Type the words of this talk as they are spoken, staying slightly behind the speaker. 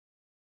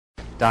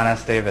Don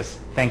S. Davis,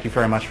 thank you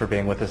very much for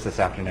being with us this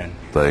afternoon.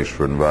 Thanks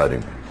for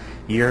inviting me.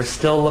 You're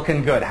still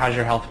looking good. How's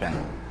your health been?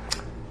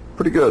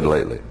 Pretty good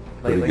lately.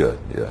 Lately? Pretty good,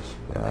 yes.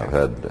 Yeah,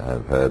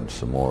 I've had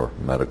some more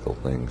medical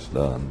things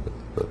done,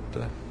 but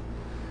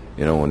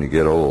you know, when you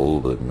get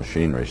old, the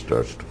machinery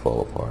starts to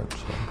fall apart.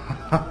 So.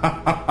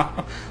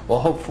 Well,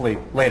 hopefully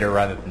later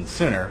rather than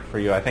sooner for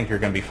you. I think you're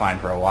going to be fine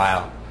for a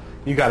while.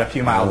 You got a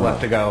few miles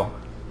left to go.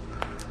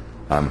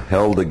 I'm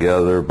held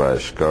together by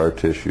scar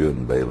tissue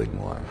and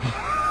baling wire.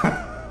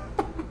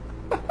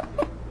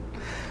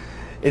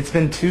 It's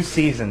been 2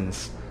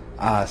 seasons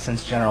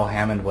since General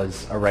Hammond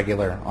was a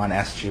regular on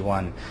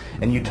SG-1,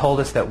 and you told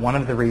us that one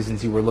of the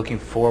reasons you were looking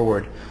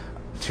forward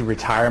to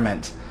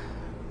retirement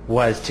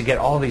was to get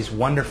all these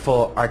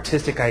wonderful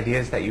artistic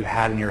ideas that you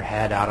had in your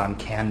head out on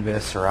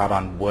canvas or out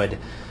on wood.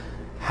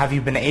 Have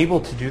you been able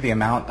to do the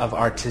amount of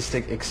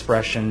artistic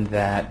expression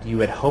that you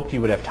had hoped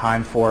you would have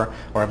time for,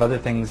 or have other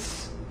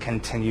things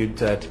continued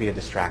to be a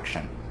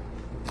distraction?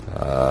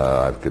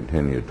 I've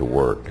continued to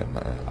work in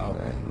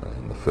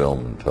the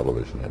film and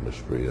television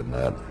industry, and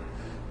that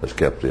has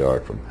kept the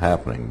art from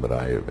happening. But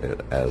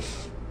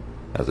as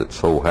it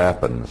so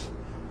happens,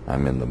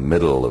 I'm in the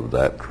middle of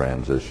that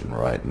transition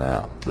right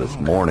now. This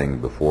morning,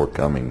 before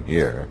coming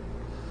here,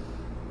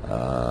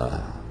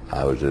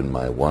 I was in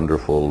my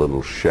wonderful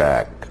little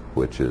shack,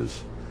 which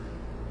is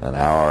an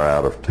hour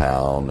out of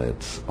town.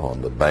 It's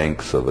on the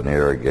banks of an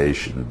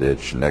irrigation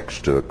ditch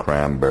next to a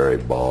cranberry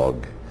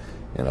bog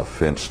in a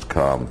fenced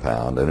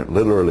compound, and it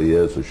literally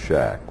is a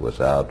shack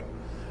without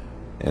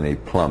any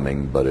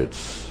plumbing, but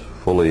it's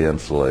fully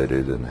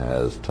insulated and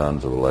has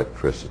tons of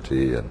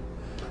electricity, and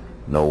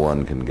no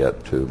one can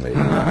get to me.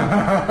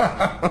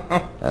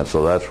 And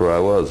so that's where I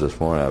was this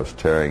morning. I was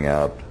tearing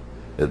out.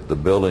 The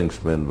building's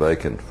been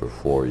vacant for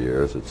 4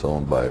 years. It's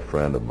owned by a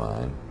friend of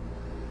mine,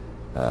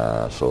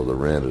 so the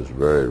rent is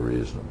very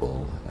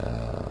reasonable.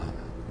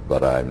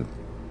 But I'm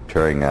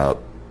tearing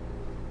out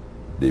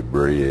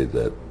debris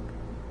that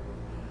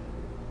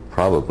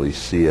probably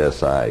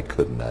CSI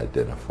couldn't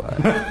identify.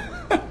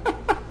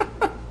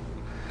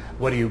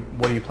 What do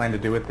you plan to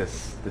do with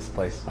this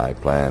place? I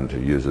plan to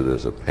use it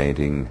as a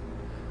painting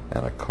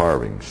and a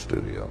carving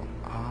studio.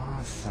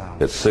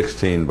 Awesome. It's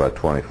 16 by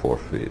 24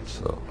 feet,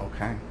 so.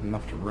 Okay,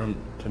 enough room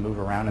to move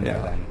around in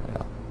there then.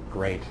 Yeah.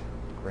 Great.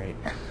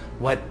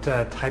 What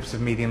types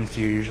of mediums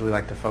do you usually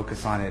like to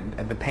focus on?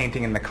 And the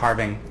painting and the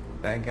carving,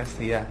 I guess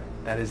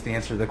that is the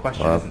answer to the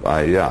question. Well,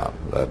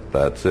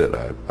 that's it.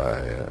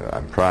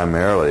 I'm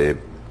primarily,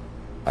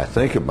 I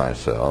think of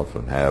myself,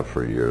 and have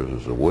for years,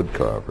 as a wood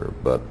carver,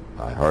 but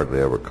I hardly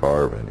ever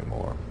carve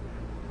anymore.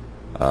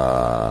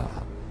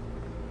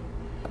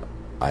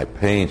 I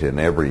paint in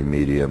every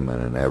medium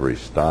and in every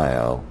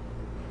style.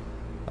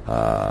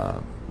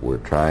 We're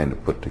trying to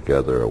put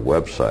together a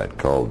website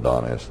called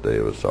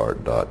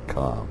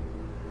DonSDavisArt.com,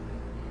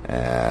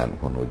 and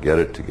when we get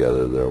it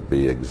together, there'll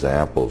be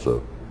examples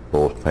of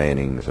both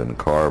paintings and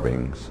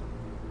carvings,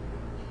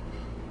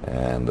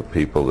 and the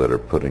people that are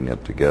putting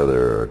it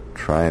together are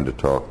trying to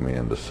talk me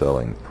into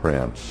selling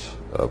prints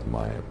of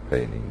my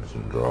paintings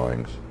and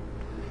drawings.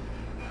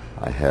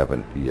 I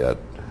haven't yet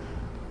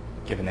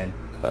given in.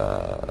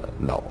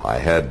 No, I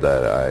had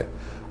that.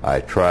 I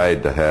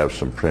tried to have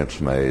some prints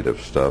made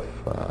of stuff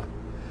a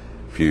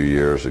few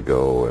years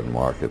ago and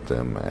market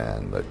them,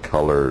 and the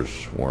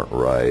colors weren't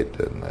right,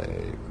 and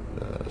the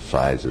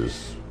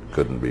sizes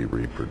couldn't be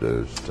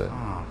reproduced. And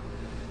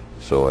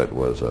so it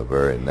was a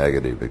very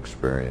negative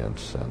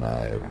experience, and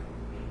I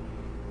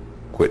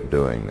quit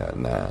doing that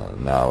now.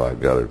 Now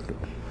I've got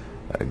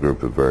a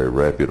group of very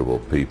reputable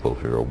people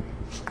who are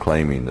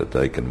claiming that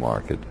they can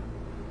market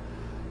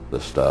the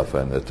stuff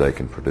and that they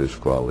can produce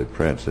quality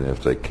prints, and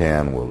if they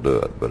can, we'll do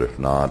it. But if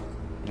not,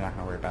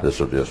 this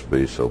will just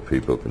be so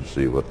people can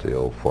see what the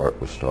old fart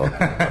was talking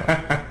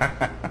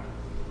about.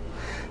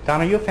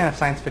 Don, are you a fan of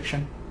science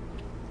fiction?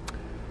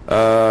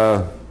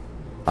 I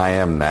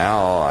am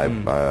now.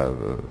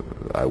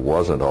 I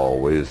wasn't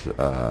always.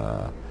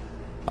 I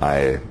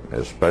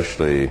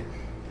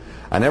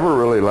never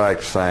really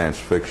liked science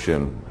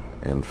fiction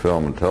in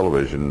film and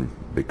television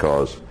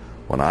because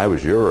when I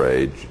was your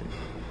age,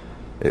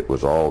 it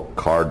was all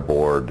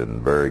cardboard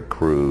and very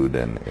crude,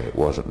 and it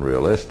wasn't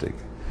realistic.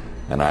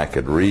 And I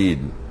could read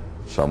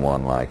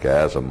someone like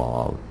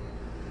Asimov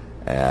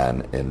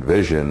and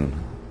envision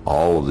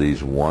all of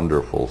these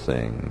wonderful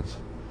things,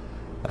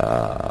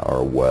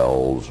 or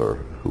Wells or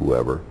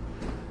whoever,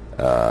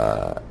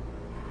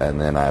 and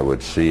then I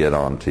would see it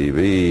on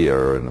TV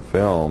or in the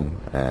film,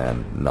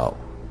 and no.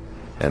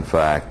 In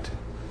fact,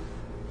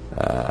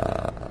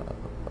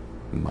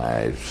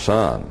 my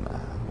son,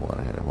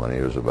 when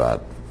he was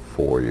about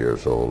 4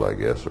 years old, I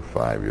guess, or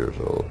 5 years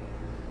old,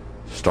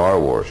 Star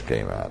Wars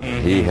came out.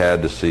 Mm-hmm. He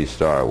had to see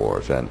Star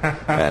Wars, and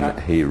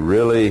he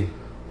really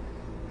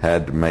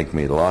had to make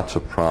me lots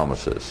of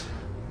promises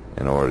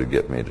in order to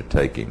get me to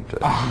take him to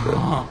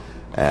it.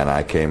 And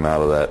I came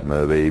out of that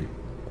movie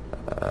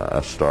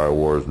a Star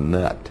Wars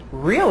nut.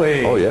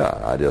 Really? Oh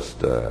yeah, I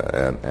just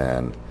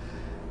and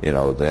you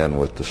know, then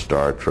with the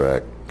Star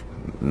Trek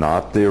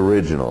not the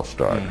original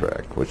Star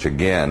Trek, which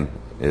again,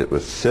 it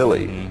was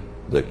silly,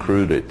 the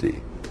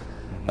crudity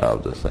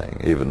of the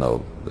thing, even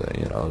though,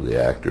 the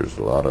actors,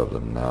 a lot of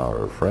them now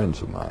are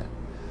friends of mine.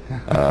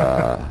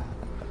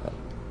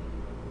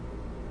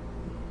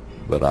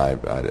 But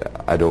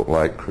I don't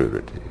like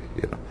crudity.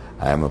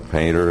 I am a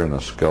painter and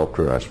a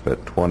sculptor. I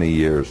spent 20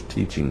 years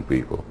teaching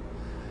people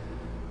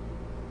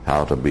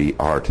how to be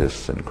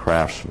artists and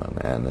craftsmen,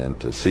 and then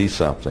to see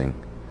something,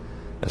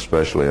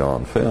 especially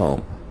on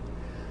film,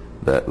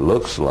 that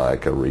looks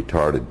like a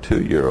retarded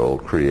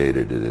 2-year-old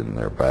created it in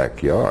their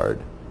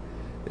backyard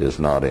is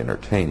not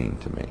entertaining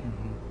to me.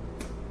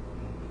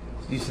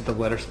 You said the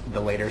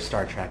later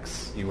Star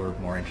Treks you were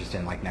more interested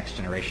in, like Next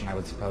Generation, I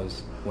would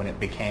suppose, when it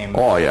became...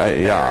 Oh,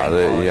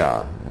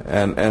 yeah.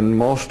 And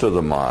most of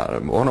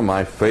one of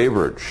my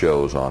favorite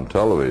shows on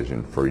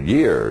television for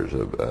years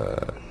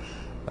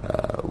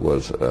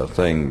was a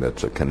thing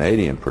that's a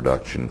Canadian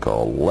production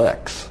called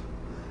Lex.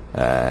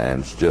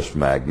 And it's just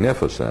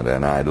magnificent.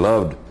 And I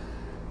loved,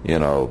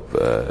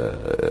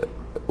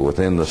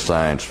 within the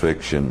science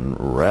fiction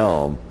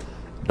realm,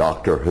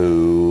 Doctor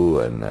Who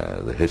and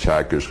The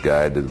Hitchhiker's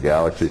Guide to the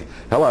Galaxy.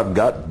 Hell, I've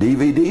got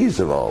DVDs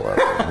of all of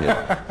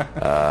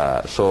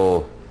them.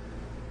 So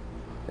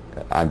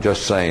I'm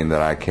just saying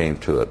that I came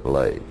to it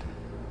late.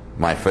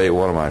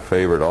 One of my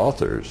favorite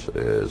authors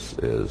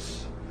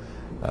is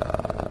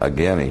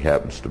again, he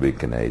happens to be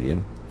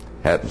Canadian,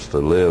 happens to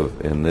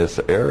live in this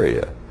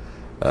area.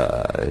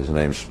 His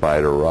name's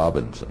Spider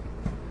Robinson.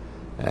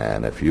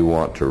 And if you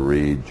want to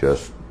read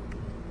just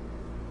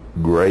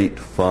great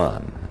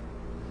fun,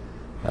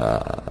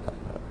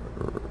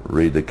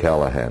 read the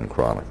Callahan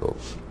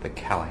Chronicles. The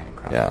Callahan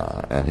Chronicles.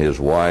 Yeah, and his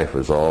wife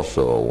is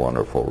also a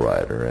wonderful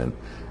writer,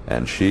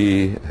 and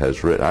she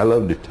has written, I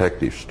love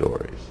detective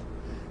stories,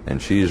 and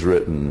she's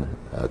written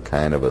a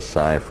kind of a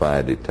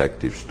sci-fi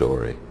detective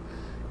story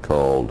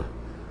called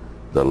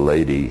The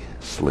Lady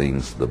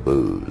Slings the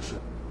Booze.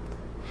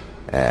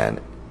 And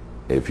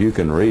if you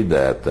can read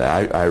that,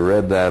 I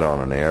read that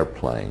on an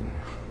airplane,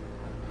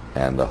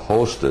 and the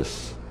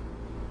hostess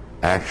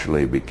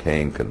actually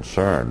became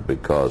concerned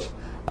because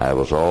I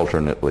was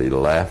alternately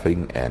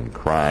laughing and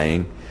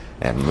crying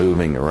and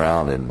moving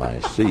around in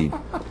my seat.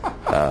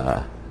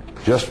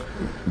 Just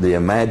the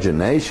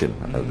imagination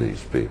of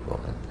these people.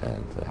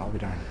 I'll be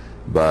darned.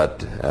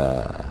 But,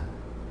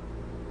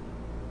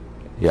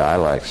 yeah, I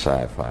like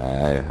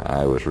sci-fi.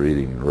 I was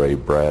reading Ray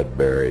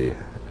Bradbury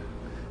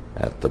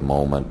at the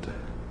moment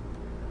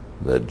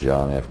that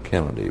John F.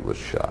 Kennedy was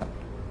shot.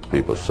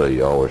 People say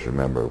you always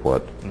remember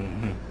what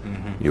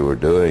you were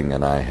doing,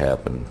 and I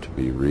happened to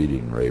be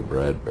reading Ray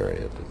Bradbury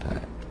at the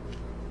time.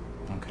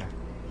 Okay.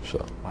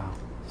 So. Wow.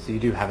 So you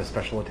do have a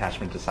special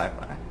attachment to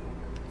sci-fi.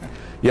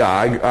 Yeah,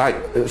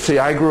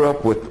 I grew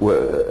up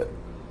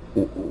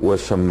with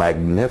some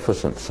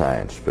magnificent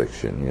science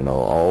fiction.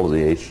 All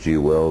the H.G.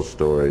 Wells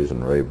stories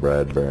and Ray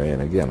Bradbury,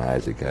 and again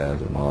Isaac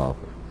Asimov,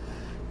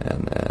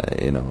 and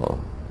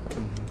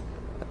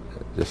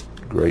just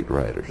great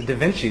writers. The Da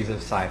Vinci's of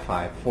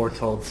sci-fi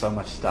foretold so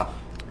much stuff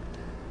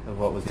of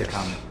what was to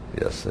come.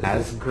 Yes,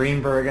 as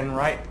Greenberg and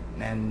Wright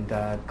and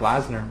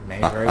Glasner may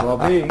very well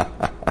be.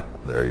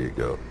 There you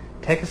go.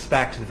 Take us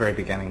back to the very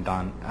beginning,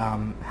 Don.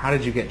 How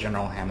did you get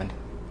General Hammond?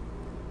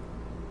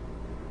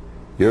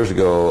 Years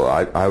ago,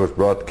 I was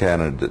brought to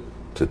Canada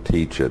to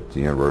teach at the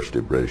University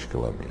of British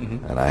Columbia,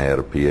 and I had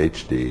a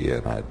PhD,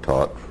 and I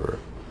taught for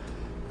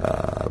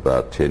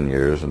about 10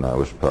 years, and I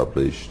was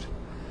published.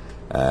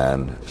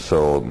 And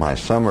so my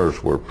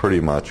summers were pretty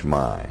much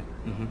mine.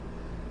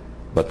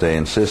 But they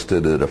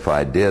insisted that if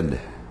I did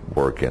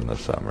work in the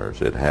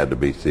summers, it had to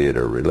be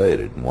theater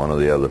related. And one of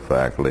the other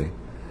faculty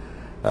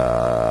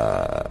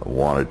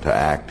wanted to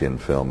act in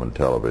film and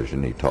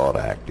television. He taught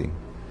acting.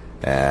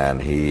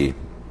 And he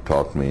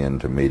talked me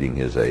into meeting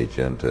his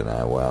agent, and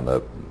I wound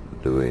up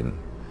doing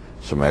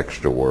some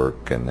extra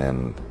work, and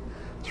then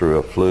through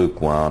a fluke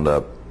wound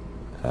up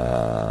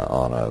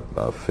on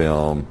a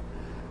film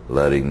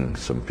letting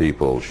some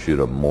people shoot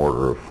a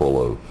mortar full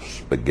of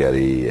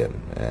spaghetti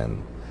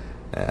and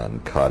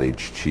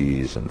cottage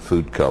cheese and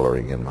food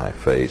coloring in my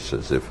face,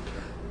 as if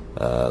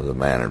the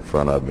man in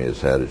front of me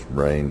has had his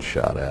brains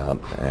shot out.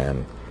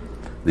 And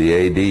the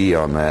AD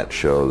on that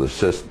show,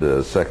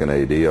 the second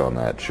AD on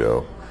that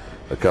show,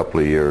 a couple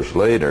of years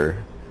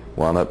later,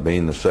 wound up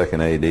being the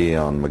second AD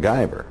on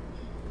MacGyver.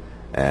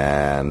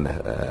 And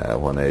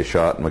when they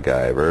shot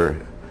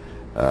MacGyver,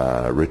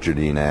 Richard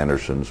Dean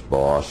Anderson's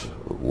boss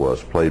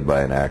was played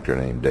by an actor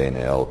named Dana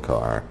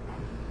Elcar,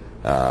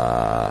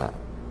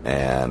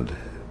 and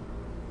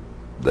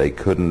they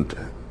couldn't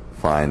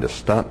find a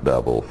stunt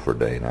double for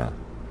Dana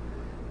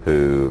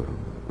who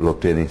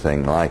looked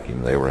anything like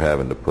him. They were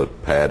having to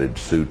put padded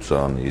suits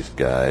on these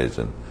guys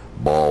and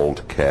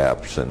bald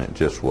caps, and it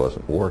just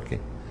wasn't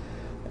working.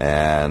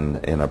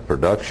 And in a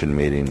production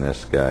meeting,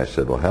 this guy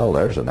said, well, hell,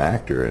 there's an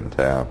actor in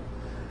town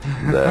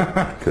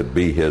that could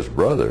be his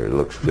brother. It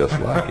looks just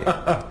like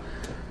him.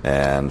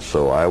 And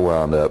so I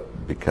wound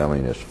up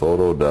becoming his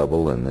photo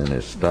double and then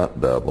his stunt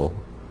double.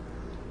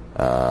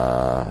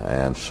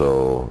 And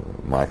so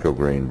Michael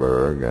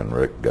Greenberg and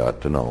Rick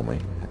got to know me,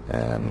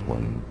 and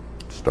when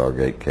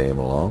Stargate came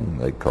along,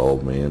 they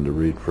called me in to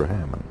read for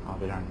Hammond. I'll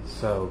be darned.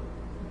 So,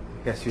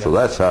 I guess you. So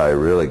that's how I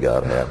really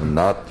got Hammond,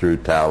 not through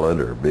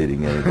talent or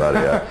beating anybody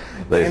up.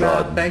 They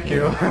thought, thank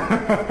you.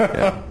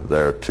 Yeah,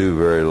 they're two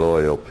very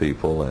loyal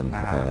people, and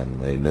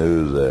they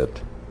knew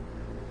that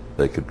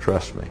they could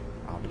trust me.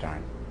 I'll be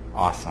darned.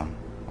 Awesome.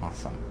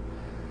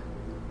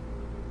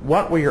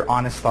 What were your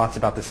honest thoughts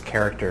about this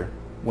character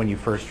when you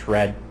first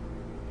read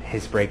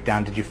his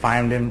breakdown? Did you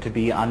find him to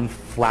be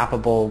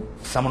unflappable,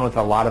 someone with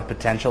a lot of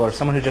potential, or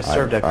someone who just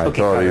served a cookie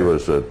cutter? I thought he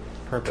was a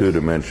purpose?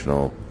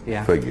 two-dimensional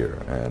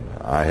figure, and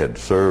I had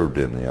served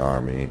in the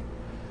Army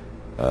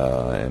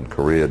in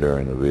Korea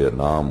during the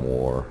Vietnam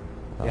War,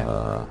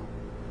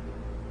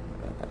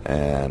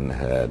 and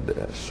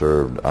had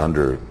served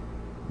under,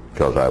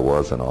 because I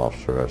was an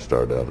officer. I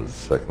started out as a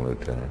second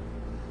lieutenant,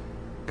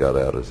 got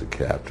out as a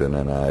captain,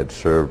 and I had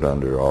served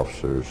under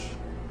officers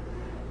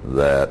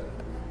that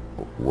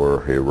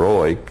were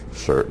heroic,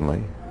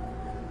 certainly,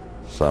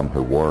 some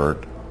who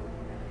weren't,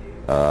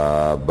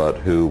 but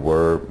who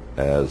were,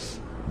 as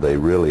they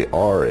really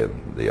are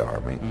in the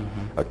Army,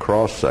 a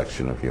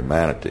cross-section of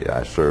humanity.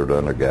 I served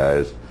under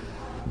guys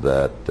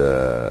that,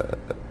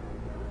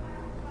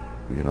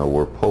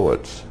 were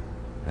poets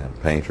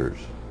and painters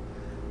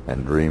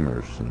and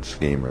dreamers and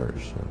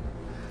schemers.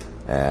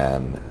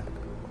 And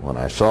when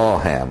I saw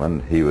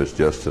Hammond, he was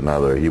just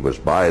another, he was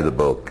by the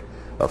book,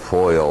 a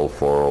foil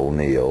for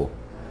O'Neill,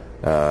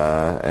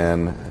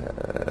 and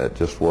it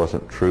just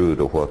wasn't true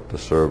to what the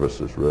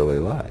service is really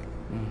like.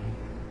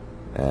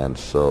 And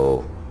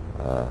so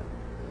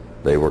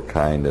they were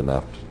kind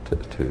enough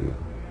to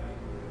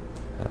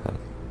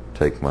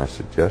take my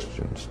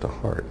suggestions to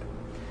heart.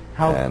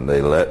 And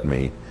they let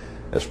me,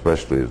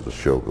 especially as the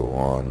show go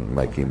on,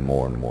 make him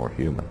more and more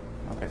human.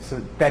 Okay,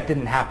 so that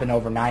didn't happen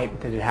overnight?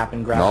 Did it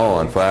happen gradually? No,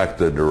 in fact,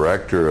 the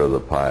director of the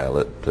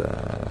pilot,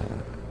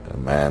 a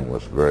man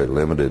with very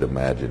limited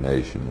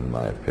imagination, in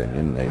my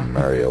opinion, named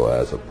Mario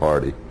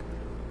Azzopardi,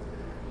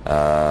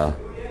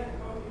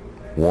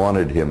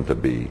 wanted him to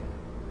be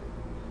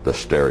the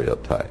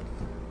stereotype.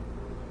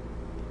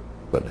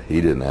 But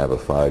he didn't have a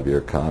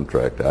 5-year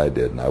contract. I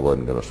did, and I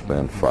wasn't going to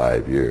spend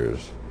 5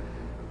 years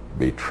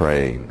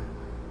betraying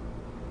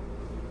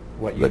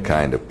the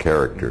kind of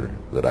character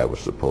that I was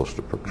supposed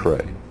to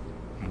portray.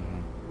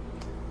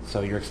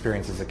 So your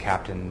experience as a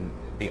captain,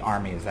 the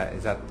Army, is that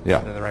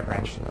the right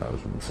branch?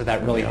 So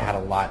that really had a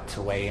lot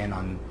to weigh in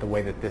on the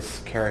way that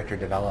this character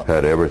developed?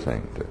 Had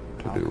everything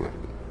to do with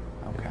it.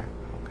 Okay.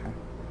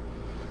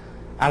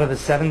 Out of the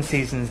 7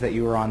 seasons that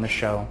you were on the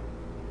show,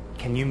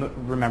 can you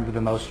remember the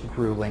most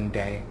grueling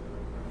day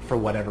for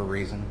whatever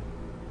reason?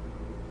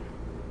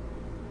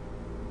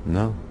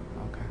 No.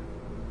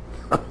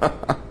 Okay.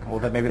 Well,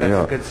 maybe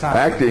that's a good sign.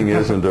 Acting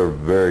isn't a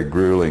very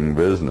grueling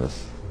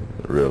business,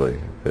 really.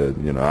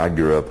 I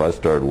grew up, I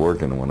started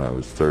working when I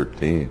was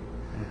 13.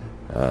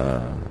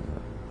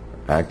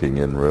 Acting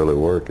didn't really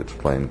work. It's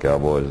playing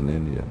cowboys and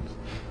Indians.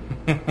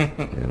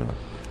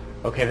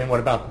 Okay, then what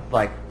about,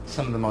 like,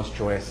 some of the most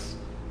joyous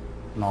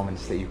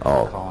moments that you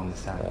can recall on the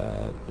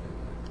set?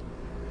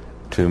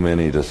 Too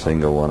many to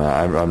single one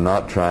out. I'm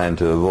not trying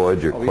to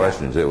avoid your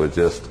questions. It was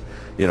just,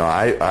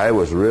 I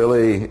was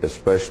really,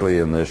 especially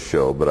in this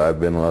show, but I've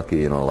been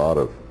lucky in a lot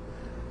of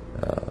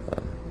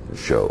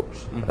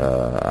shows.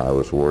 I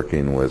was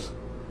working with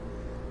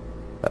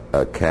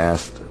a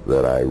cast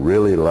that I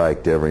really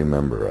liked every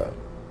member of,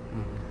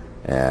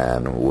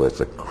 and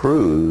with a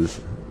crews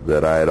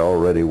that I had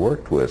already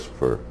worked with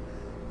for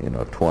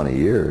 20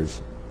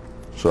 years.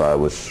 So I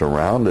was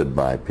surrounded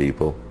by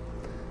people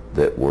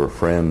that were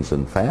friends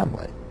and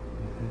family.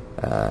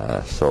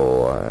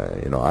 So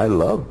I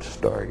loved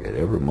Stargate,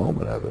 every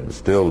moment of it, and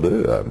still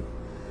do. I'm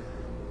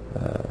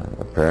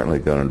apparently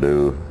going to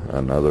do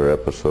another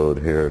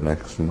episode here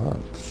next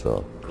month.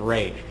 So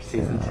great,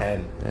 season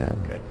 10. Yeah.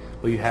 Good.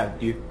 Will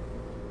you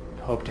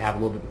hope to have a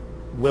little bit?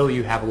 Will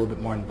you have a little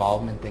bit more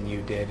involvement than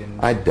you did in?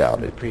 I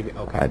doubt it.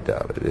 Okay. I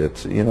doubt it.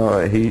 It's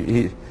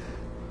he.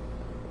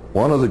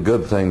 One of the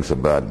good things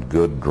about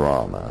good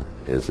drama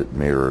is it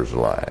mirrors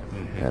life,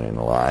 and in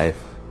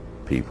life,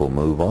 people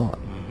move on.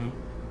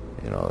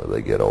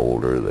 They get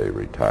older, they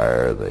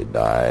retire, they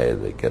die,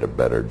 they get a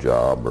better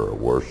job or a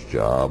worse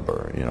job,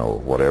 or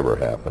whatever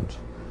happens.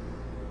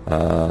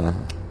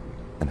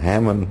 And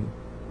Hammond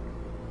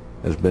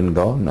has been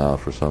gone now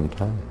for some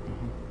time.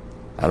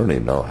 I don't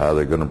even know how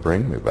they're going to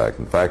bring me back.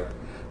 In fact,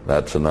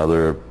 that's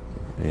another,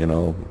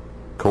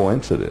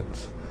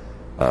 coincidence.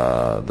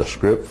 The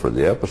script for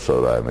the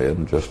episode I'm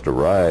in just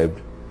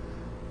arrived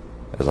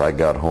as I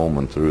got home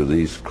and threw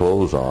these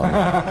clothes on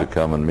to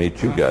come and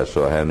meet you guys,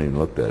 so I hadn't even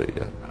looked at it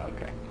yet.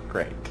 Okay,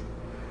 great.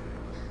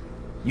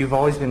 You've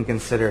always been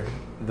considered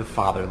the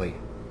fatherly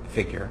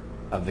figure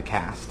of the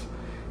cast,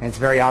 and it's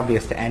very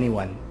obvious to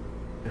anyone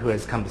who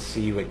has come to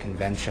see you at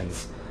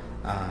conventions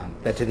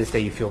that to this day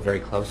you feel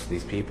very close to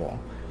these people.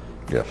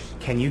 Yes.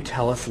 Can you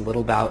tell us a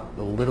little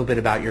bit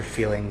about your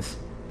feelings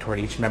toward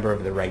each member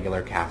of the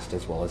regular cast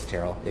as well as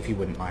Terrell, if you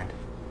wouldn't mind?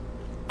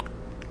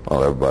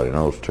 Well, everybody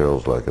knows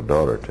Terrell's like a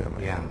daughter to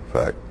me. Yeah. In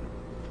fact,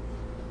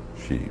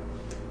 she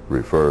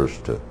refers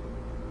to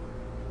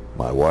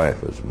my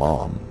wife as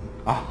Mom.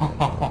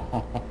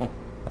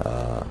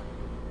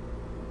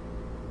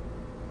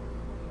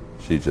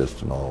 She's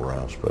just an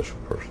all-around special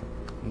person.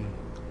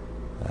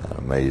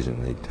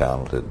 Amazingly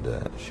talented.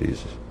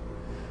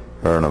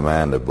 Her and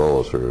Amanda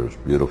both are as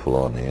beautiful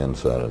on the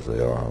inside as they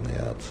are on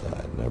the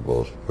outside. And they're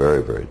both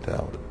very, very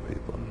talented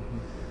people.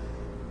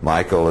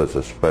 Michael is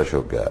a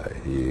special guy.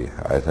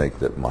 I think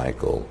that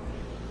Michael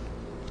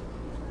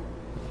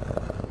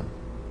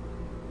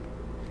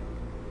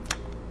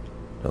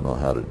don't know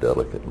how to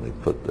delicately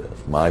put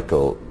this.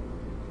 Michael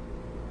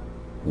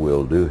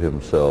will do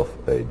himself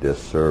a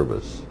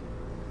disservice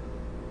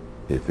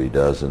if he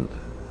doesn't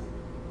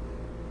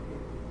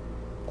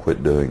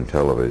quit doing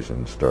television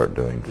and start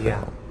doing film.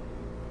 Yeah.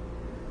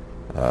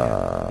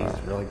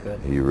 He's really good.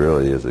 He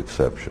really is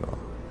exceptional.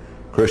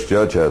 Chris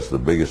Judge has the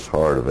biggest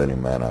heart of any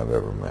man I've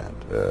ever met.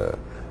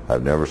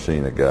 I've never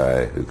seen a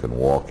guy who can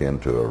walk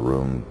into a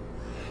room.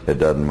 It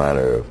doesn't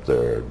matter if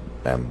they're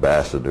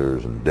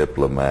ambassadors and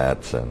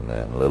diplomats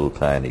and little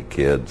tiny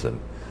kids and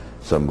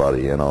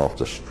somebody in off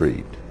the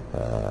street.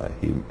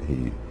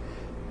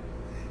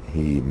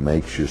 He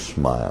makes you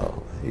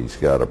smile. He's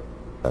got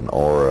an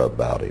aura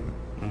about him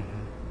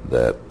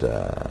that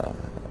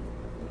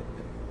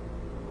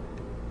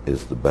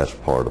is the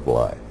best part of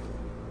life.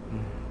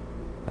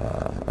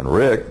 And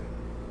Rick,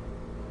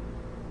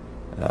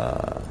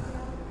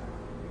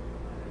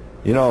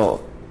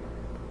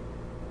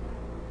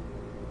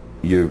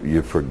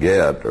 you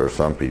forget, or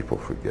some people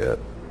forget,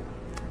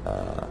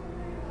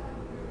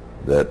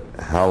 that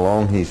how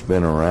long he's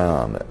been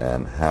around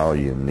and how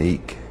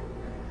unique.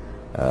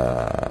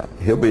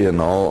 He'll be in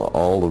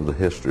all of the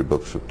history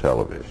books of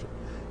television.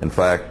 In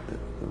fact,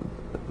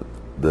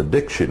 the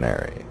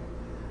dictionary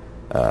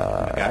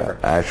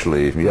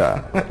actually,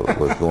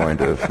 was going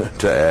to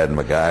add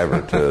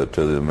MacGyver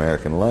to the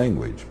American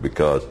language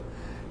because,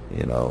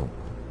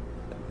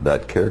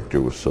 that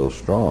character was so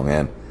strong.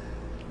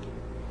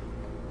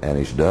 And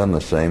he's done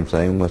the same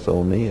thing with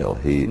O'Neill.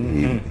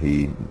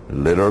 He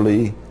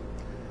literally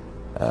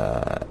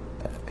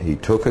he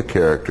took a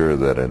character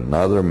that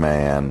another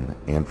man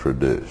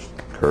introduced.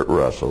 Kurt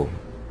Russell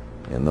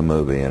in the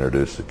movie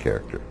introduced the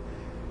character,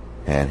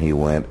 and he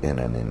went in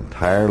an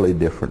entirely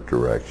different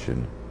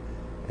direction,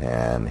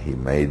 and he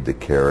made the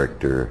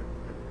character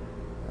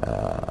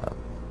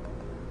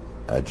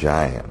a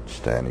giant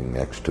standing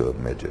next to a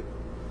midget.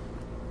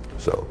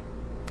 So,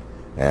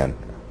 and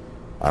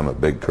I'm a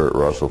big Kurt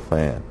Russell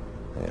fan.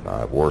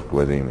 I've worked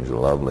with him. He's a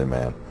lovely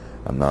man.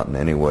 I'm not in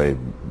any way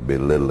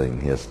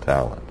belittling his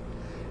talent.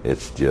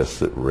 It's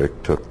just that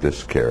Rick took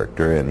this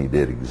character and he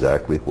did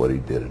exactly what he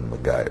did in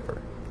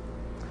MacGyver,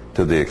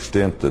 to the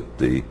extent that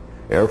the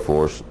Air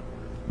Force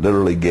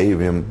literally gave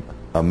him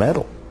a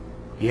medal.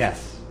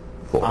 Yes.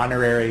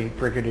 Honorary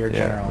Brigadier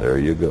General. There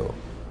you go.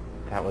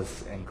 That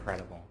was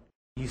incredible.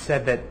 You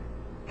said that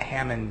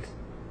Hammond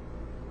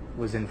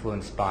was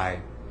influenced by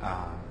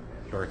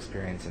your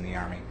experience in the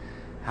Army.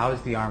 How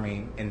has the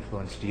Army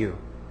influenced you?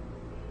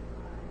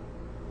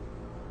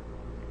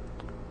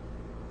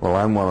 Well,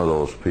 I'm one of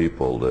those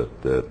people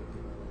that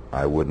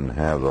I wouldn't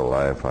have the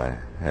life I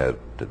had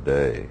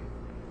today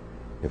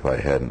if I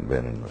hadn't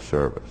been in the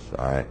service.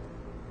 I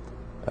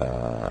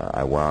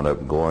wound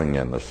up going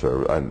in the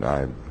service.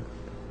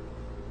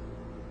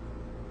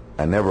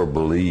 I never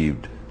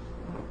believed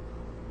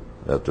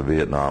that the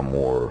Vietnam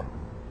War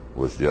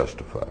was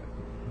justified.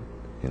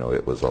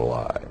 It was a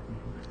lie.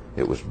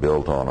 It was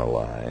built on a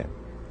lie.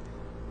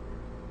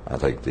 I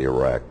think the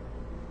Iraq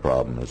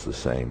problem is the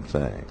same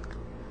thing.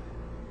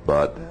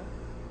 But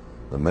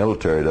the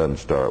military doesn't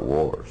start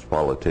wars.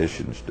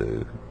 Politicians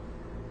do,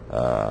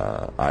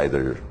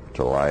 either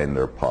to line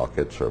their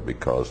pockets or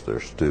because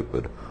they're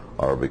stupid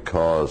or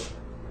because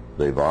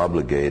they've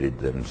obligated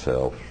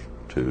themselves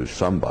to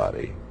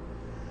somebody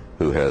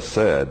who has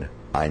said,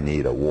 I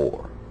need a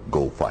war,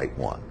 go fight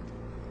one.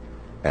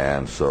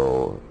 And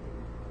so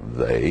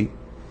they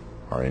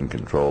are in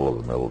control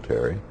of the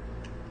military,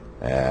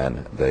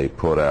 and they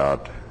put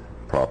out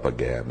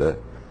propaganda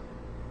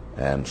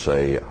and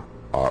say,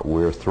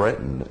 we're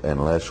threatened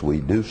unless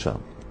we do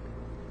something.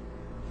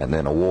 And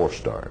then a war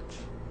starts.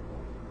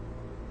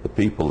 The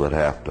people that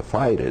have to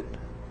fight it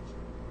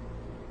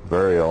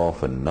very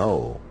often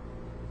know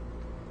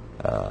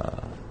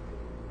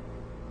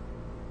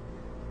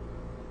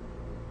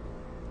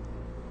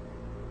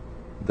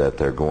that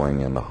they're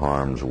going into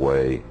harm's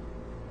way,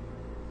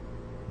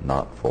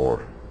 not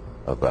for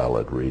a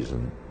valid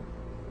reason,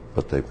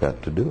 but they've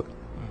got to do it.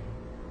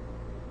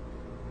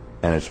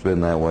 And it's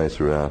been that way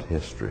throughout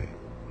history.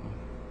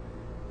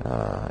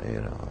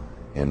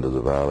 Into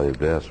the Valley of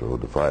Death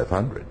rode the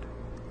 500.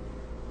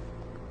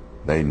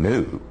 They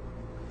knew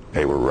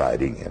they were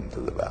riding into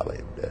the Valley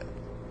of Death.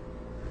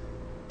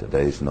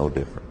 Today's no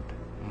different.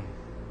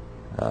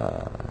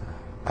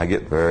 I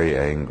get very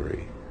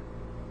angry.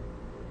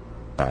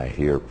 I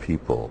hear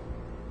people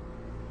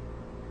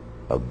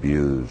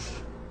abuse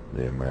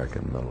the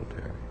American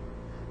military.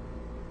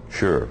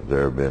 Sure,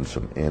 there have been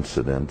some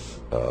incidents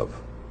of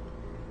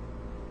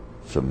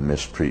some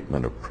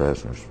mistreatment of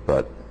prisoners,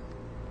 but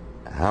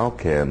how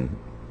can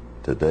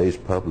today's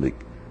public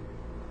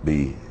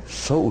be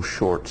so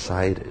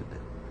short-sighted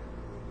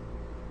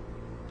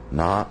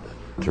not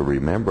to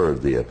remember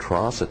the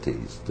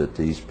atrocities that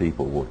these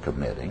people were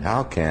committing?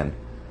 How can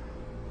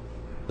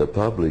the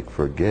public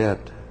forget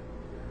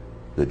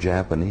the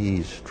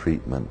Japanese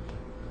treatment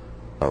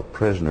of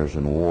prisoners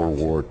in World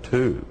War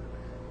II?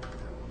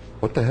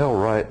 What the hell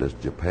right does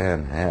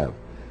Japan have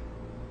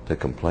to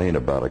complain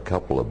about a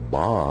couple of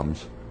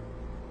bombs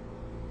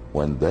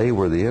when they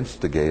were the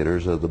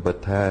instigators of the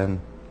Bataan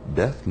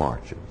death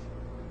marches?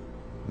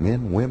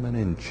 Men, women,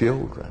 and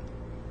children.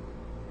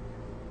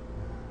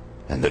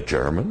 And the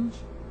Germans?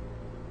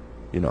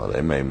 You know,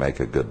 they may make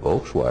a good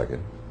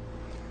Volkswagen,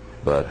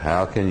 but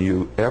how can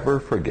you ever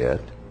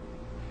forget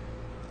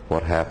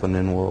what happened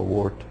in World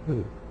War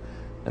II?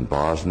 And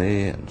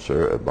Bosnia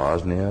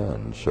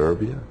and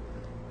Serbia?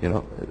 You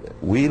know,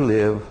 we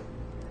live,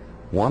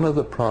 one of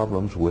the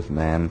problems with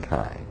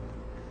mankind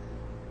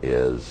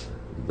is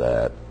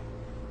that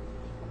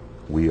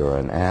we are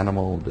an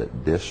animal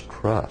that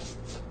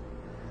distrusts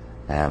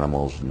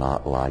animals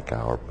not like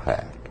our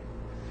pack.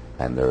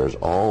 And there is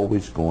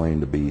always going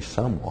to be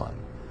someone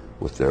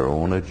with their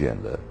own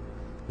agenda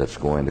that's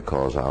going to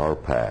cause our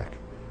pack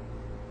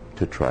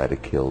to try to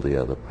kill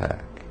the other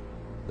pack.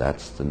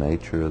 That's the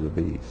nature of the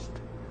beast.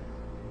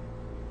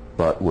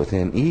 But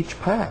within each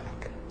pack,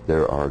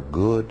 there are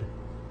good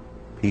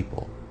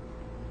people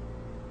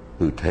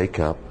who take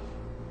up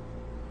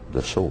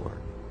the sword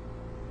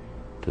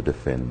to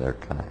defend their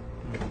kind.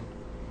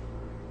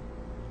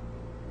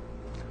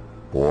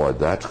 Boy,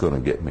 that's going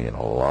to get me in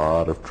a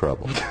lot of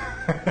trouble.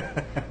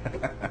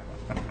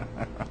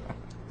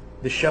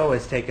 The show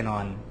has taken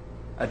on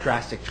a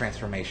drastic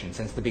transformation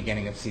since the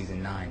beginning of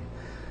season 9.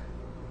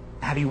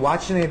 Have you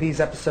watched any of these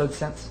episodes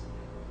since?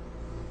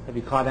 Have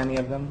you caught any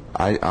of them?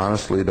 I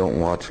honestly don't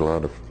watch a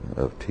lot of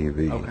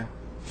TV. Okay.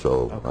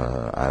 So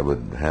Okay. I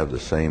would have the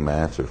same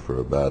answer for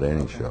about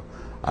any show.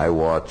 I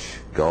watch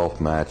golf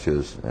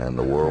matches and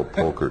the World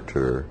Poker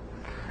Tour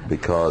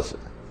because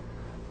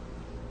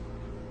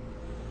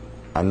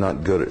I'm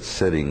not good at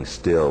sitting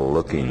still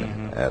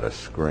looking at a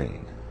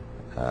screen.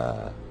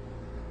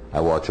 I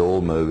watch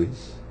old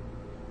movies.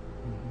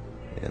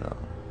 You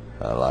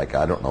know, like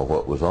I don't know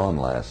what was on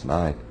last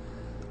night,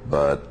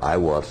 but I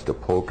watched a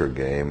poker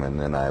game, and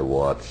then I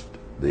watched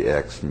The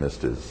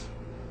Ex-Mrs.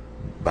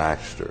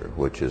 Baxter,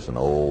 which is an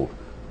old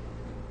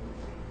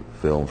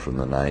film from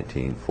the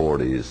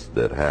 1940s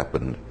that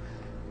happened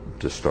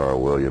to star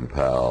William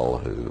Powell,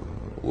 who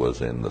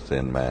was in the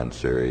Thin Man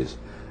series,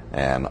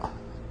 and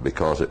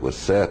because it was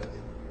set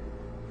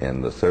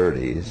in the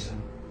 30s,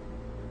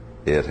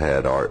 it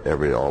had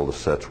all the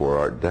sets were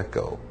Art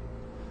Deco,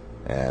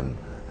 and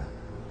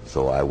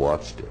so I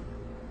watched it.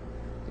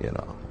 You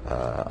know,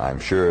 I'm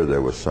sure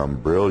there was some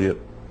brilliant,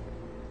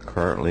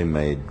 currently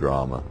made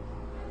drama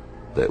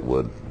that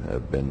would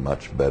have been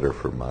much better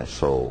for my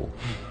soul,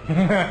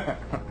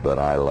 but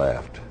I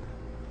laughed,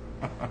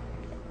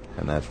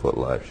 and that's what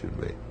life should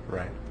be.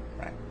 Right,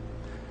 right.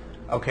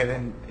 Okay,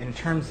 then in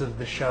terms of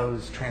the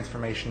show's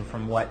transformation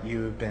from what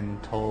you've been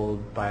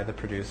told by the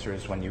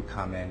producers when you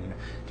come in,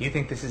 do you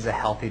think this is a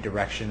healthy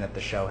direction that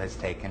the show has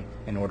taken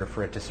in order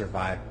for it to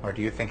survive, or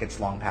do you think it's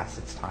long past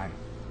its time?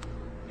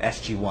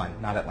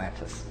 SG-1, not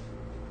Atlantis.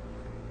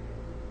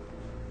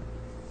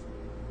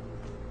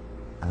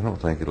 I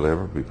don't think it'll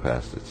ever be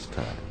past its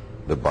time.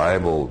 The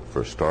Bible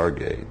for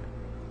Stargate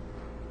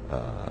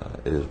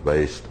is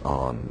based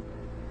on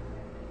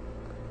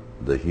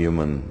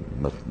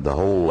the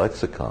whole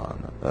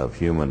lexicon of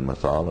human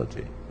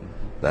mythology.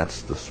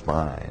 That's the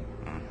spine.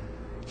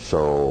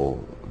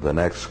 So the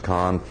next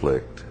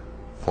conflict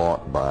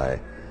fought by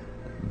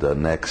the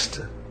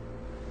next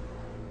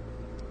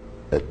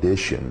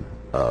edition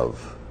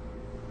of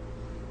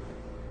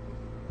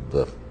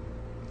the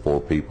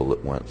 4 people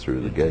that went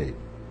through the gate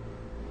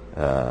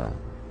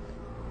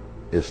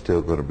is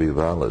still going to be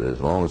valid as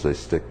long as they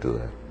stick to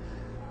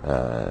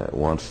that.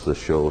 Once the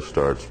show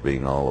starts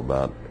being all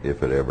about,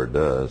 if it ever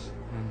does,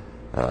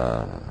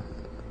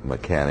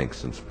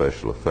 mechanics and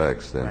special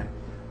effects, then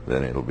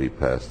it'll be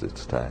past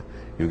its time.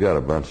 You've got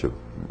a bunch of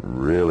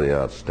really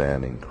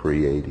outstanding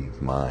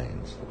creative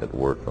minds that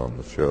work on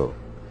the show.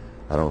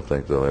 I don't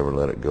think they'll ever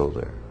let it go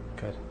there.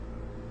 Good.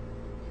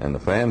 And the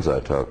fans I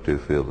talk to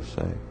feel the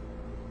same.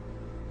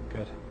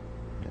 Good.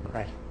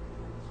 Right.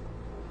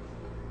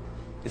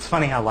 It's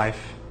funny how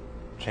life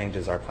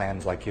changes our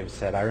plans, like you've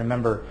said. I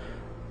remember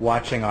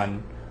watching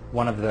on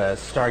one of the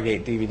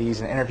Stargate DVDs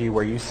an interview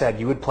where you said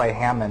you would play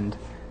Hammond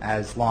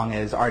as long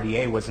as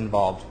RDA was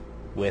involved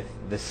with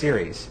the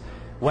series.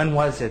 When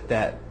was it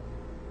that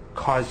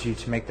caused you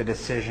to make the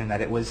decision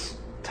that it was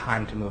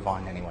time to move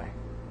on anyway?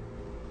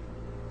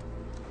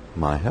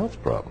 My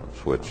health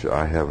problems, which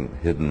I haven't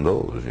hidden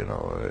those, you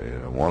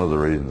know. One of the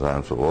reasons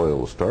I'm so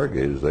loyal to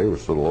Stargate is they were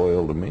so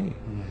loyal to me.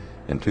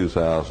 In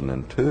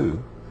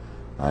 2002,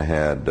 I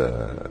had,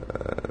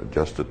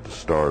 just at the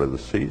start of the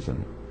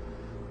season,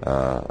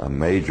 a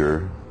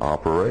major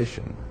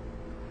operation.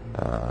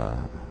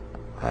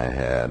 I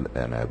had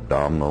an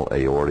abdominal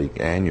aortic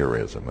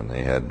aneurysm, and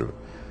they had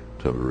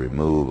to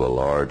remove a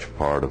large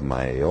part of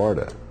my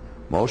aorta.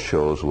 Most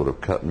shows would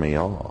have cut me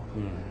off.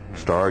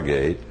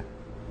 Stargate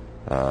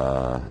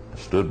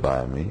stood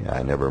by me.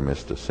 I never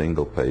missed a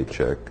single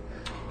paycheck.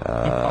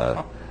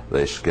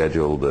 They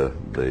scheduled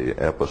the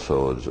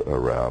episodes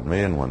around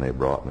me, and when they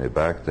brought me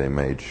back, they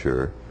made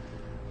sure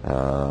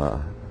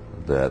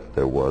that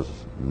there was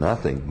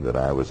nothing that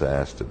I was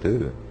asked to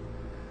do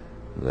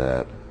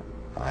that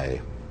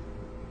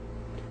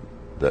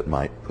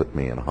might put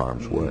me in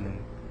harm's way.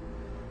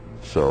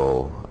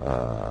 So,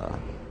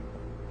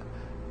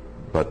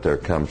 but there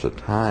comes a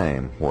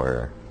time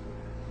where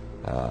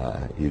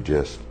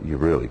you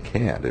really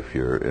can't. If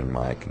you're in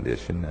my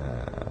condition,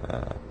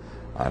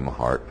 I'm a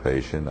heart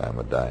patient, I'm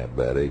a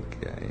diabetic,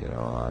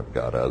 I've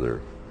got other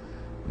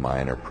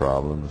minor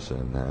problems,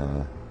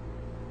 and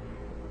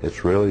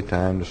it's really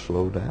time to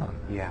slow down.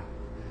 Yeah.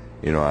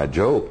 I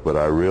joke, but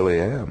I really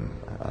am.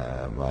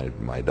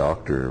 My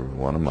doctor,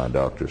 one of my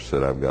doctors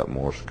said I've got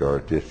more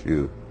scar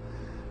tissue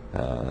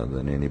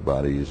than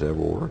anybody he's ever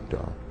worked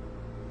on.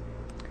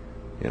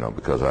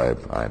 Because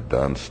I've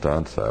done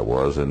stunts. I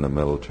was in the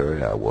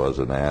military. I was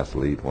an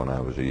athlete when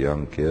I was a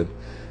young kid,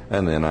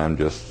 and then I'm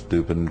just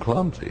stupid and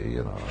clumsy.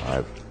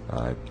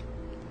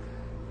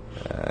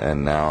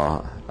 And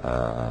now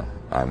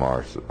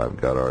I've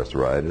got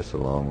arthritis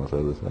along with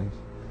other things.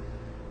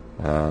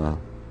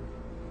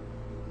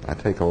 I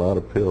take a lot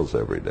of pills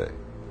every day.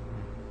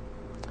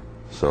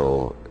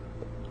 So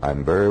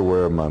I'm very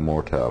aware of my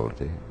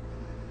mortality,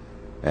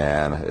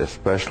 and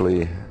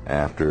especially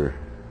after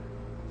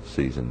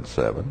season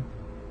 7,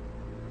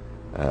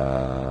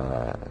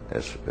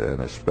 and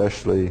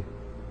especially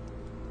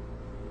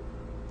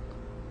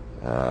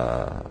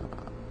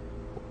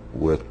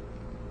with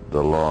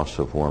the loss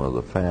of one of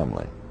the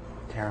family.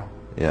 Terrible.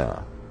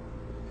 Yeah.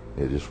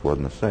 It just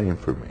wasn't the same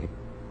for me.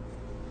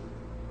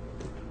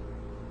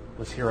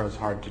 Was Heroes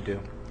hard to do?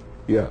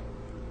 Yeah.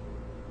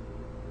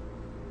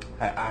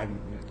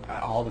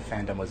 All the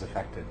fandom was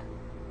affected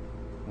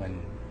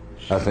when.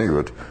 I think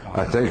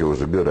it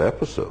was a good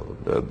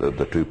episode,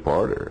 the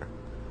two-parter,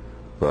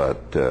 but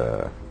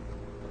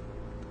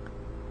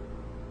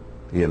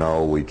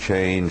we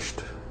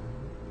changed.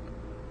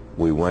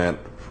 We went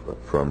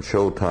from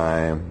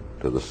Showtime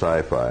to the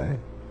Sci-Fi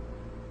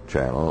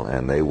Channel,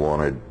 and they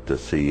wanted to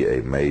see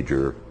a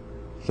major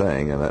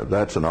thing, and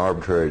that's an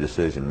arbitrary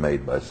decision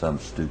made by some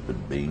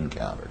stupid bean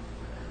counter.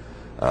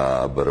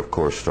 But of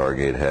course,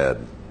 Stargate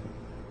had,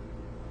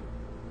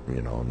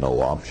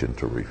 no option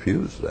to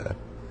refuse that,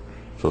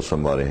 so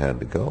somebody had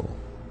to go.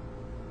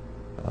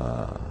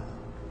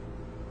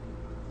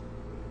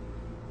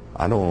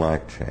 I don't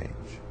like change.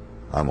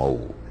 I'm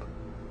old.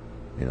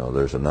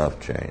 There's enough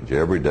change.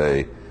 Every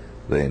day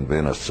they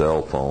invent a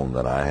cell phone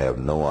that I have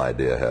no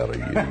idea how to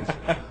use,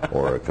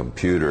 or a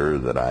computer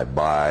that I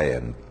buy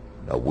and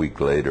a week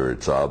later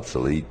it's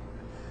obsolete,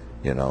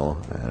 and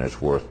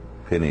it's worth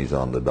pennies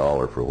on the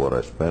dollar for what I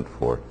spent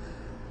for it.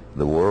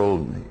 The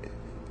world,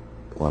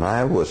 when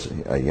I was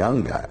a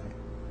young guy,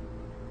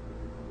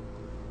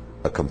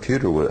 a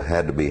computer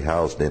had to be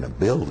housed in a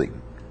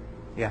building.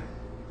 Yeah.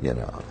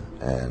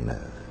 And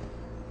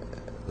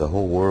the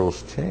whole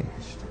world's changed.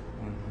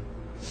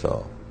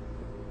 So.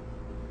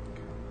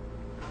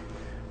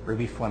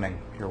 Ruby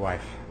Fleming, your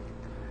wife,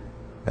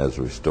 has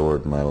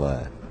restored my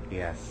life.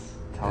 Yes.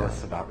 Tell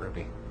us about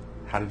Ruby.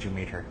 How did you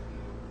meet her?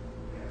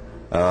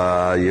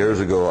 Years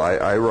ago,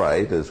 I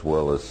write as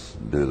well as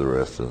do the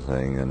rest of the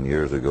thing, and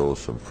years ago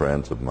some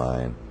friends of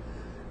mine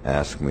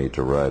asked me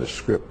to write a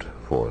script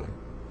for them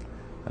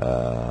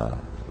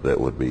that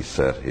would be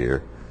set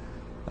here.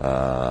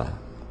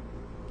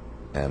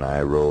 And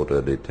I wrote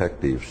a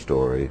detective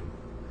story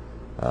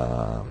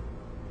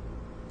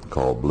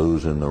called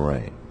Blues in the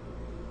Rain.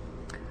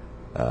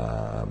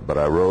 But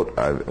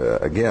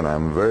again,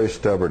 I'm a very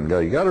stubborn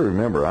guy. You got to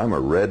remember, I'm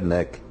a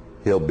redneck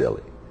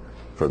hillbilly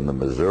from the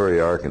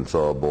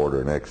Missouri-Arkansas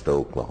border next to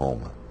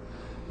Oklahoma.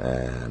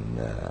 And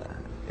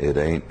it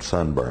ain't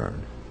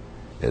sunburned.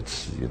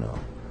 It's,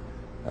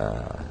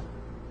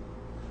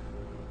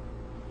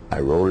 I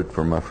wrote it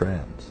for my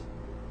friends.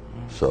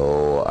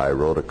 So I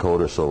wrote a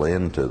codicil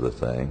into the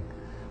thing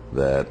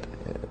that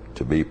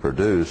to be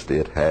produced,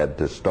 it had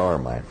to star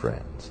my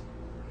friends.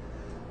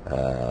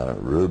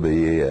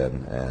 Ruby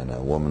and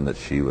a woman that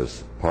she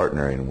was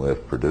partnering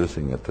with,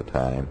 producing at the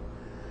time,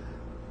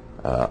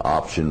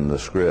 optioned the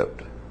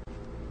script,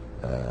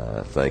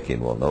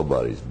 thinking, well,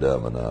 nobody's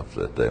dumb enough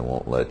that they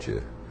won't let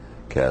you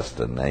cast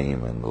a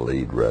name in the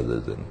lead rather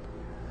than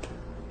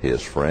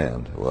his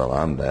friend. Well,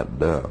 I'm that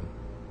dumb.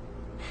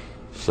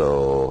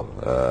 So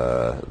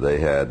they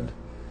had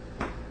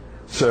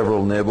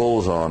several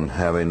nibbles on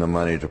having the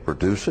money to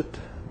produce it,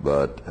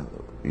 but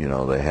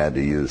they had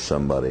to use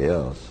somebody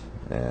else,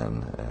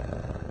 and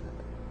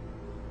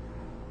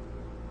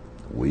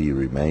we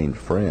remained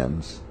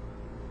friends.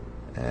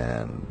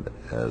 And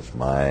as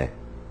my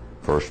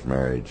first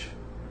marriage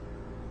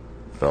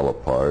fell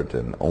apart,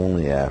 and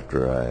only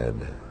after I had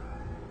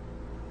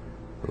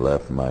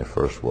left my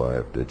first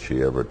wife did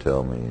she ever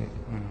tell me.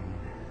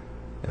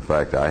 In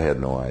fact, I had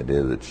no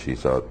idea that she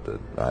thought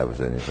that I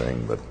was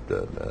anything but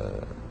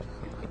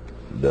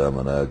dumb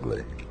and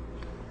ugly.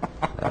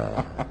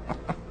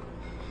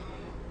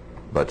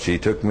 But she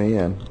took me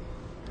in,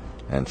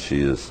 and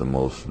she is the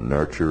most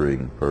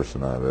nurturing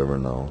person I've ever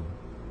known.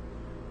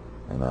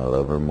 And I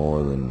love her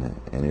more than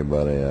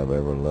anybody I've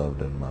ever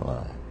loved in my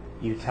life.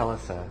 You tell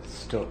us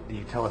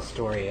you tell a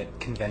story at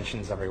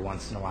conventions every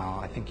once in a while.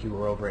 I think you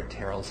were over at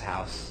Terrell's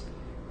house,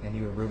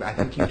 and I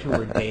think you two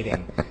were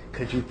dating.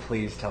 Could you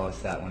please tell us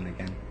that one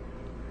again?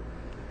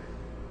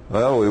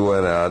 Well, we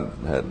went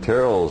out.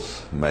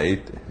 Terrell's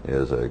mate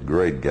is a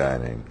great guy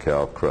named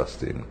Cal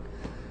Crusty.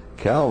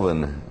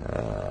 Calvin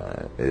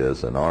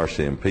is an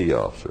RCMP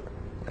officer.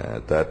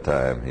 At that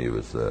time, he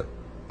was the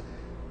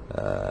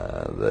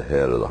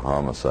head of the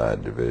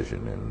homicide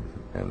division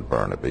in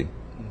Burnaby.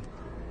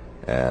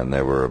 And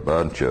there were a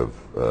bunch of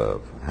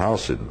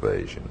house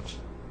invasions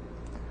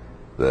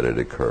that had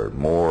occurred,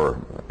 more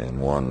in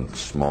one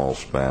small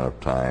span of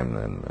time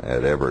than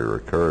had ever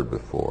occurred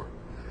before.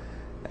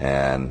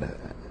 And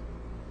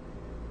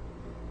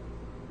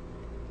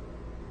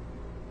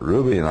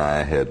Ruby and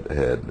I had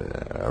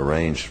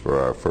arranged for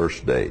our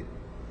first date.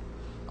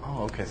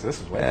 Oh, okay, so this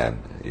is way back.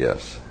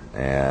 Yes,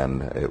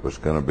 and it was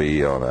going to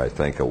be on, I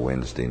think, a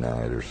Wednesday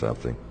night or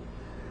something.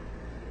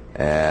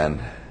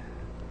 And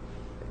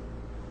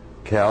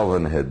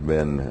Calvin had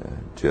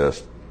been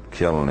just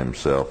killing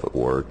himself at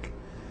work,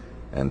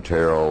 and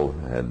Terrell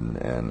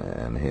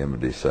and him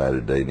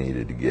decided they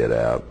needed to get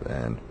out,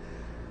 and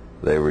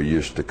they were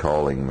used to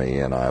calling me,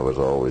 and I was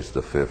always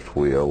the fifth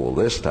wheel. Well,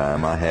 this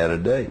time I had a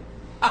date.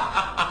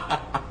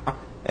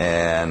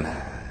 And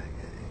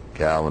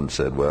Calvin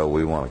said, well,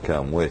 we want to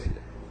come with you.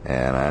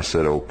 And I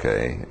said,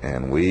 okay.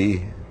 And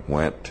we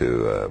went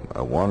to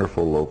a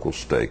wonderful local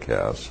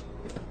steakhouse.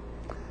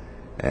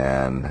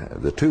 And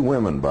the two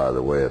women, by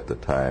the way, at the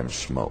time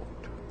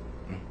smoked.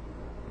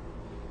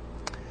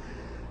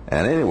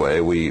 And anyway,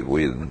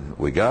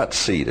 we got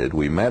seated.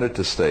 We met at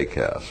the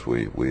steakhouse.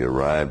 We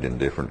arrived in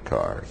different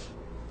cars.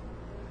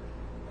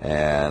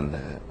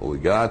 And we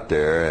got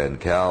there, and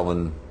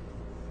Calvin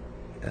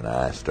and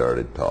I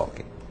started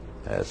talking,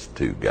 as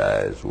two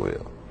guys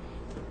will.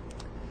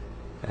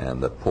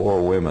 And the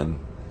poor women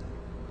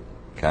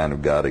kind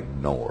of got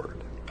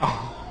ignored.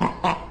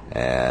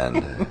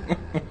 And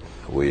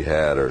we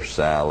had our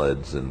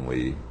salads, and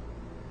we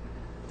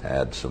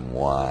had some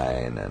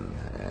wine, and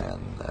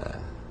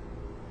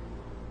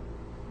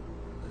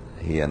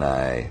he and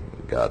I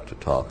got to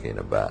talking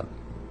about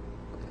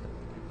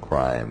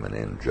crime and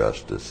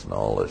injustice and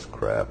all this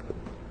crap.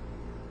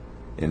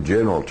 In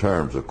general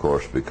terms, of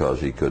course,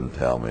 because he couldn't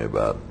tell me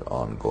about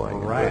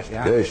ongoing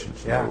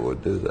investigations. Yeah. Never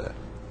would do that.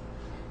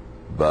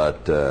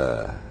 But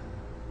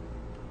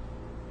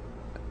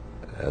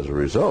as a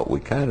result, we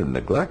kind of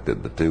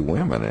neglected the two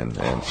women.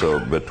 And so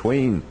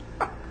between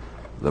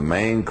the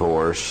main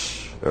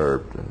course,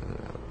 or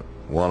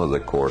one of the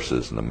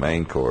courses and the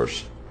main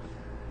course,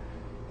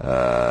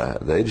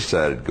 they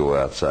decided to go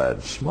outside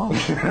and smoke.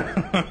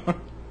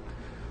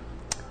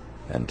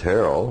 And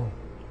Terrell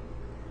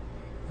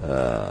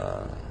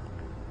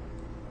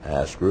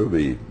asked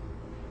Ruby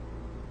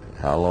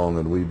how long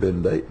had we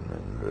been dating,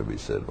 and Ruby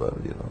said, well,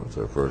 it's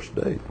our first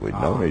date. We'd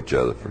known each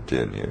other for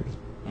 10 years.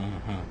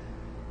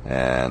 Mm-hmm.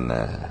 And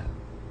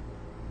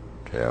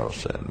Terrell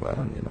said,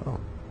 well,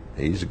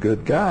 he's a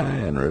good guy.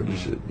 And Ruby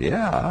said,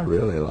 yeah, I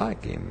really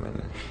like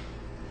him.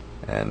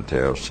 And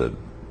Terrell said,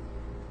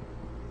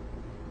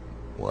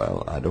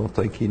 well, I don't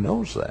think he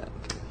knows that.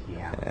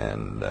 Yeah.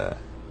 And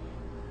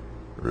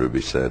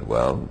Ruby said,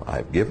 well,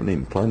 I've given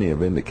him plenty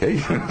of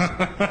indications,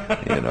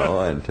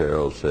 and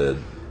Terrell said,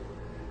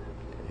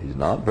 he's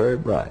not very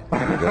bright.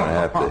 You're going to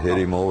have to hit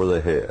him over the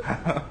head.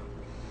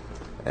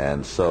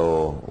 And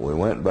so we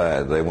went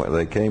back,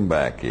 they came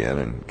back in,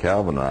 and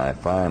Calvin and I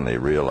finally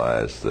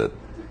realized that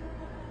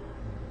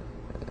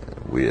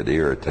we had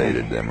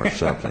irritated them or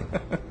something.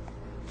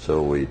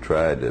 So we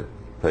tried to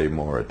pay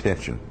more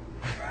attention.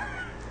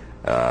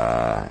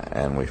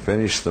 And we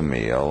finished the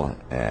meal,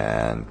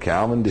 and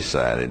Calvin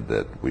decided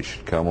that we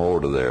should come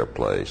over to their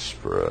place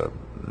for a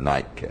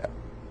nightcap.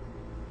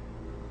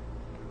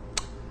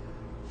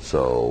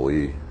 So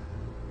we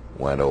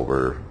went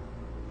over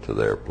to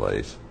their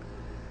place,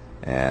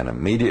 and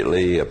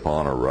immediately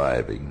upon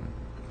arriving,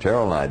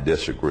 Terrell and I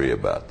disagree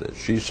about this.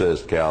 She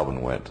says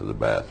Calvin went to the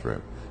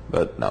bathroom,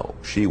 but no,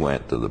 she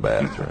went to the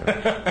bathroom.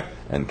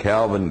 And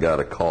Calvin got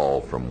a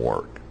call from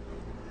work.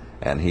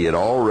 And he had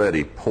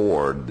already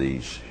poured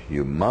these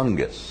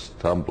humongous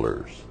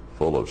tumblers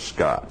full of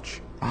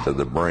scotch to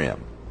the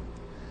brim.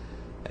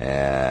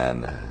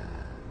 And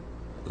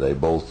they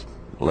both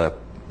left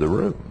the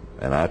room.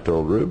 And I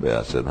told Ruby,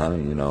 I said,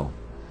 honey,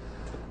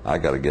 I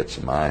got to get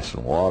some ice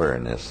and water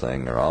in this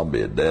thing or I'll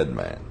be a dead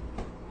man.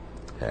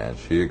 And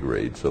she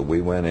agreed. So we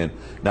went in.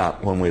 Now,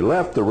 when we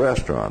left the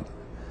restaurant,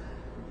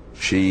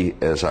 she,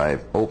 as I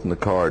opened the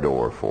car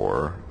door for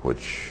her,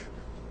 which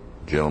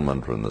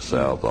gentlemen from the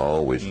South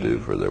always do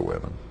for their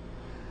women.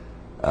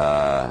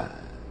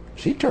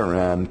 She turned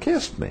around and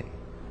kissed me.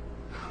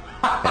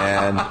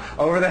 And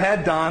over the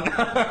head, Don.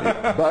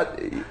 but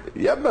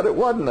it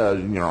wasn't a,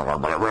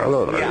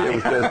 it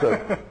was just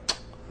a,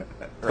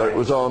 but it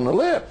was on the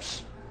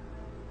lips.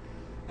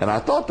 And I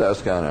thought that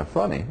was kind of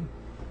funny.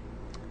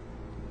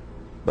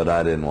 But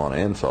I didn't want to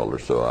insult her,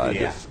 so I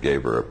just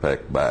gave her a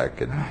peck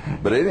back.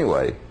 But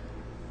anyway,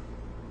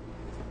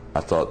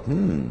 I thought,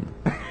 And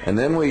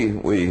then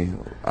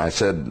I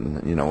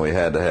said, we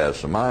had to have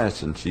some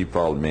ice, and she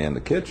followed me in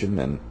the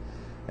kitchen,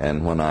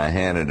 and when I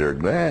handed her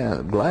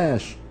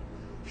glass,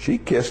 she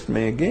kissed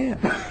me again.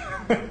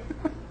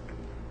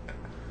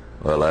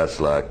 Well, that's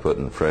like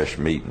putting fresh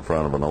meat in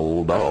front of an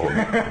old dog.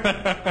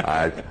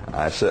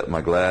 I set my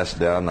glass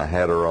down, and I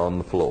had her on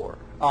the floor.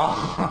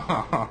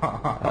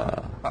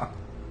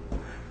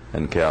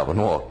 And Calvin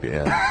walked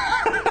in.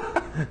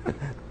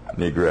 And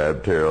he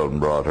grabbed Terrell and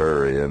brought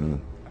her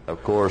in.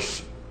 Of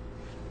course,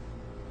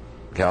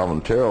 Calvin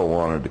and Terrell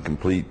wanted to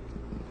complete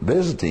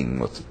visiting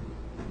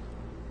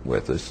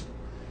with us.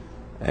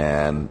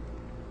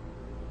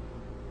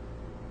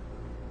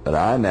 But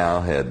I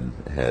now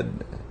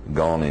had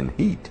gone in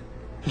heat.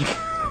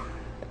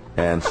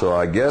 And so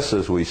I guess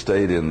as we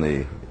stayed in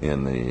the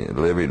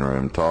living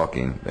room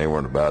talking, they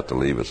weren't about to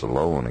leave us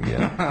alone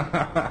again.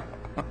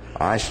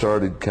 I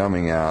started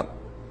coming out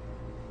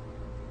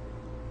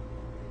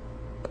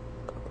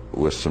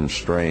with some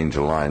strange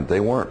lines. They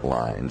weren't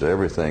lines.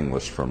 Everything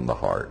was from the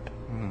heart.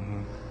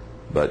 Mm-hmm.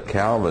 But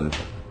Calvin,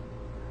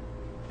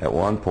 at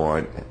one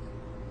point,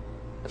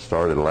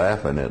 started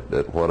laughing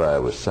at what I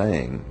was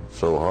saying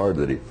so hard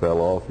that he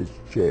fell off his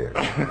chair.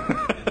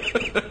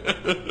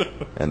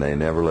 And they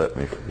never let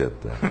me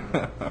forget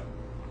that.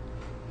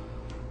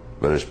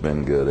 But it's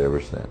been good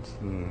ever since.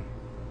 Mm.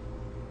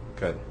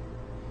 Good.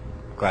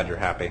 Glad you're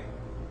happy.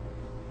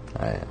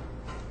 I am.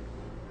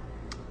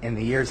 In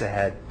the years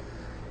ahead,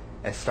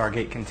 as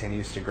Stargate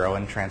continues to grow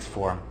and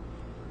transform,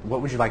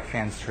 what would you like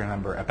fans to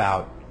remember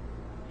about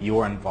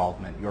your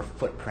involvement, your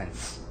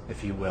footprints,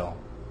 if you will,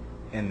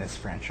 in this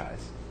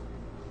franchise?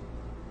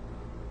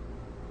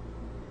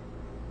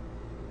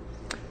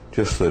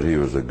 Just that he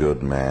was a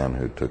good man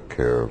who took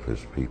care of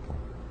his people.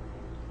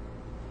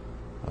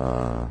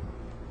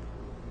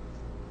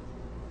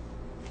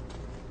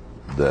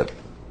 That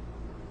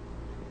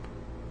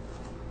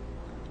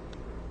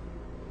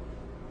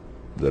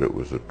it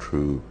was a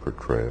true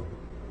portrayal.